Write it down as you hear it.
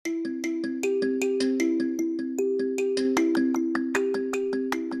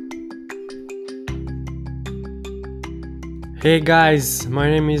Hey guys,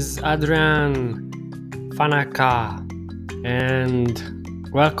 my name is Adrian Fanaka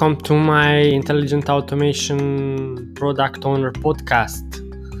and welcome to my Intelligent Automation Product Owner podcast.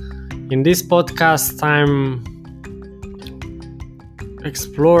 In this podcast, I'm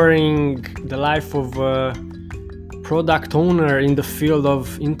exploring the life of a product owner in the field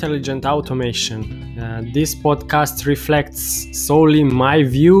of intelligent automation. This podcast reflects solely my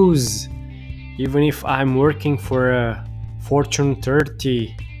views, even if I'm working for a Fortune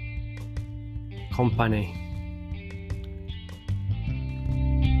 30 company.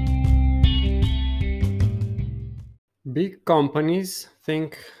 Big companies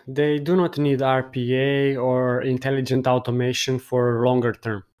think they do not need RPA or intelligent automation for longer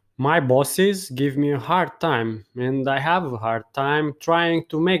term. My bosses give me a hard time, and I have a hard time trying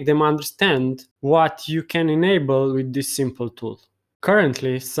to make them understand what you can enable with this simple tool.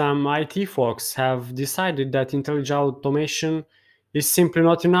 Currently, some IT folks have decided that intelligent automation is simply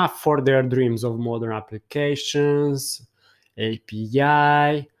not enough for their dreams of modern applications,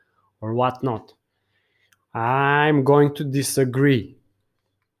 API, or whatnot. I'm going to disagree.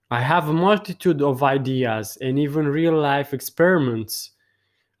 I have a multitude of ideas and even real life experiments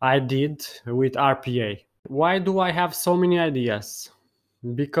I did with RPA. Why do I have so many ideas?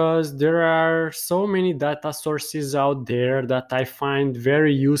 Because there are so many data sources out there that I find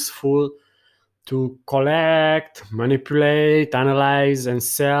very useful to collect, manipulate, analyze, and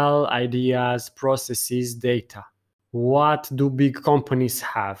sell ideas, processes, data. What do big companies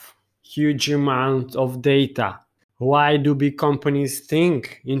have? Huge amount of data. Why do big companies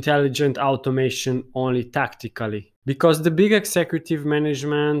think intelligent automation only tactically? Because the big executive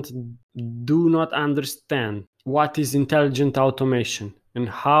management do not understand what is intelligent automation and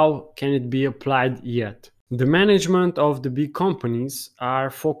how can it be applied yet. The management of the big companies are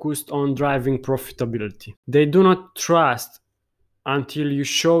focused on driving profitability. They do not trust until you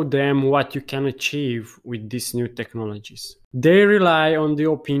show them what you can achieve with these new technologies. They rely on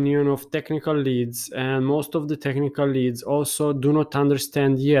the opinion of technical leads, and most of the technical leads also do not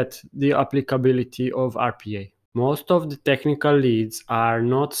understand yet the applicability of RPA. Most of the technical leads are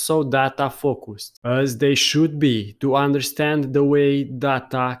not so data focused as they should be to understand the way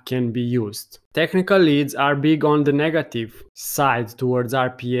data can be used. Technical leads are big on the negative side towards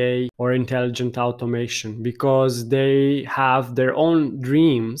RPA or intelligent automation because they have their own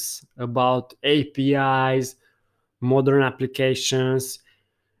dreams about APIs, modern applications,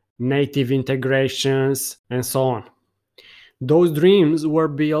 native integrations, and so on. Those dreams were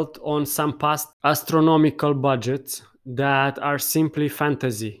built on some past astronomical budgets that are simply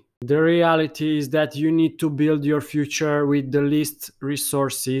fantasy. The reality is that you need to build your future with the least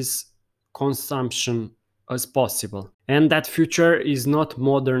resources consumption as possible. And that future is not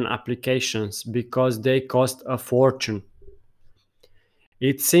modern applications because they cost a fortune.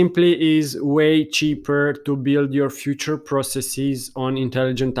 It simply is way cheaper to build your future processes on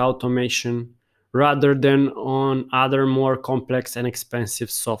intelligent automation rather than on other more complex and expensive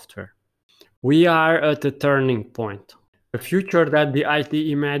software. We are at a turning point. The future that the IT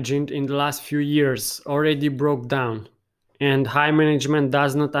imagined in the last few years already broke down, and high management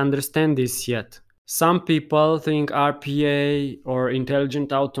does not understand this yet. Some people think RPA or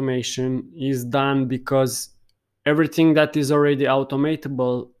intelligent automation is done because everything that is already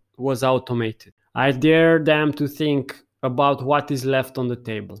automatable was automated. I dare them to think about what is left on the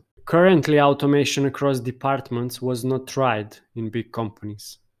table. Currently, automation across departments was not tried in big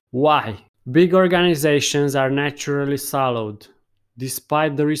companies. Why? Big organizations are naturally siloed,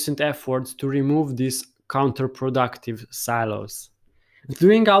 despite the recent efforts to remove these counterproductive silos.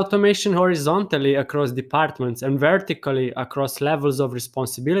 Doing automation horizontally across departments and vertically across levels of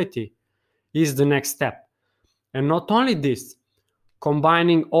responsibility is the next step. And not only this,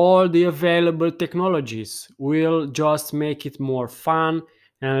 combining all the available technologies will just make it more fun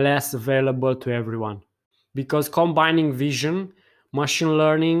and less available to everyone. Because combining vision, machine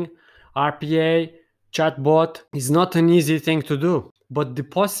learning, RPA, chatbot is not an easy thing to do, but the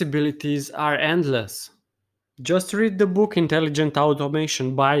possibilities are endless. Just read the book Intelligent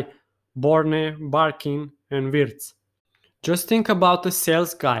Automation by Borne, Barkin, and Wirtz. Just think about a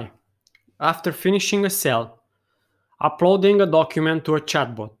sales guy. After finishing a sale, uploading a document to a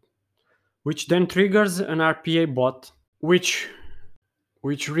chatbot, which then triggers an RPA bot, which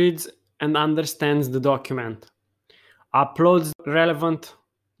reads and understands the document, uploads relevant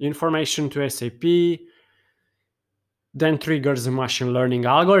information to SAP, then triggers a machine learning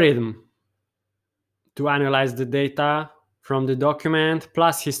algorithm to analyze the data from the document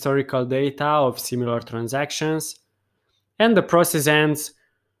plus historical data of similar transactions, and the process ends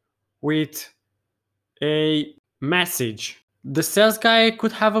with a message The sales guy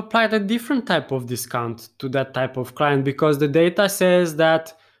could have applied a different type of discount to that type of client because the data says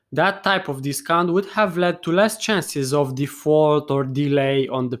that that type of discount would have led to less chances of default or delay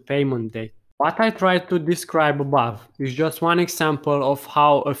on the payment date. What I tried to describe above is just one example of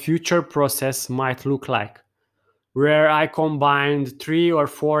how a future process might look like, where I combined 3 or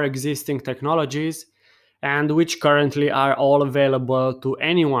 4 existing technologies and which currently are all available to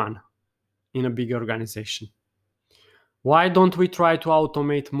anyone in a big organization. Why don't we try to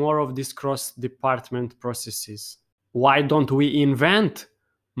automate more of these cross-department processes? Why don't we invent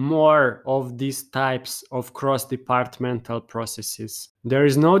more of these types of cross-departmental processes? There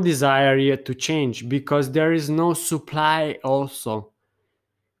is no desire yet to change because there is no supply also.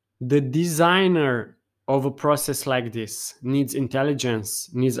 The designer of a process like this needs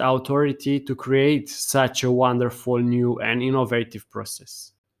intelligence, needs authority to create such a wonderful new and innovative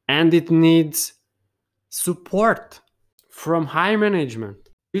process. And it needs support from high management.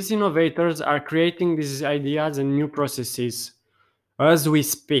 These innovators are creating these ideas and new processes as we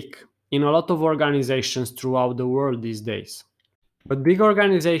speak in a lot of organizations throughout the world these days. But big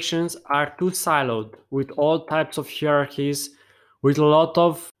organizations are too siloed with all types of hierarchies, with a lot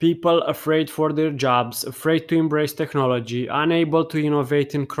of people afraid for their jobs, afraid to embrace technology, unable to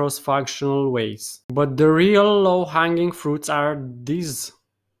innovate in cross-functional ways. But the real low-hanging fruits are these: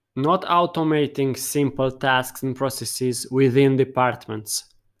 not automating simple tasks and processes within departments,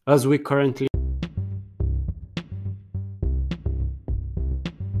 as we currently.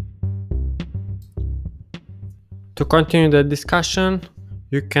 To continue the discussion,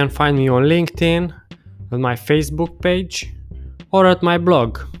 you can find me on LinkedIn, on my Facebook page, or at my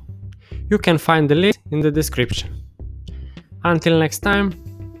blog. You can find the link in the description. Until next time,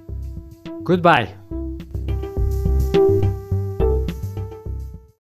 goodbye.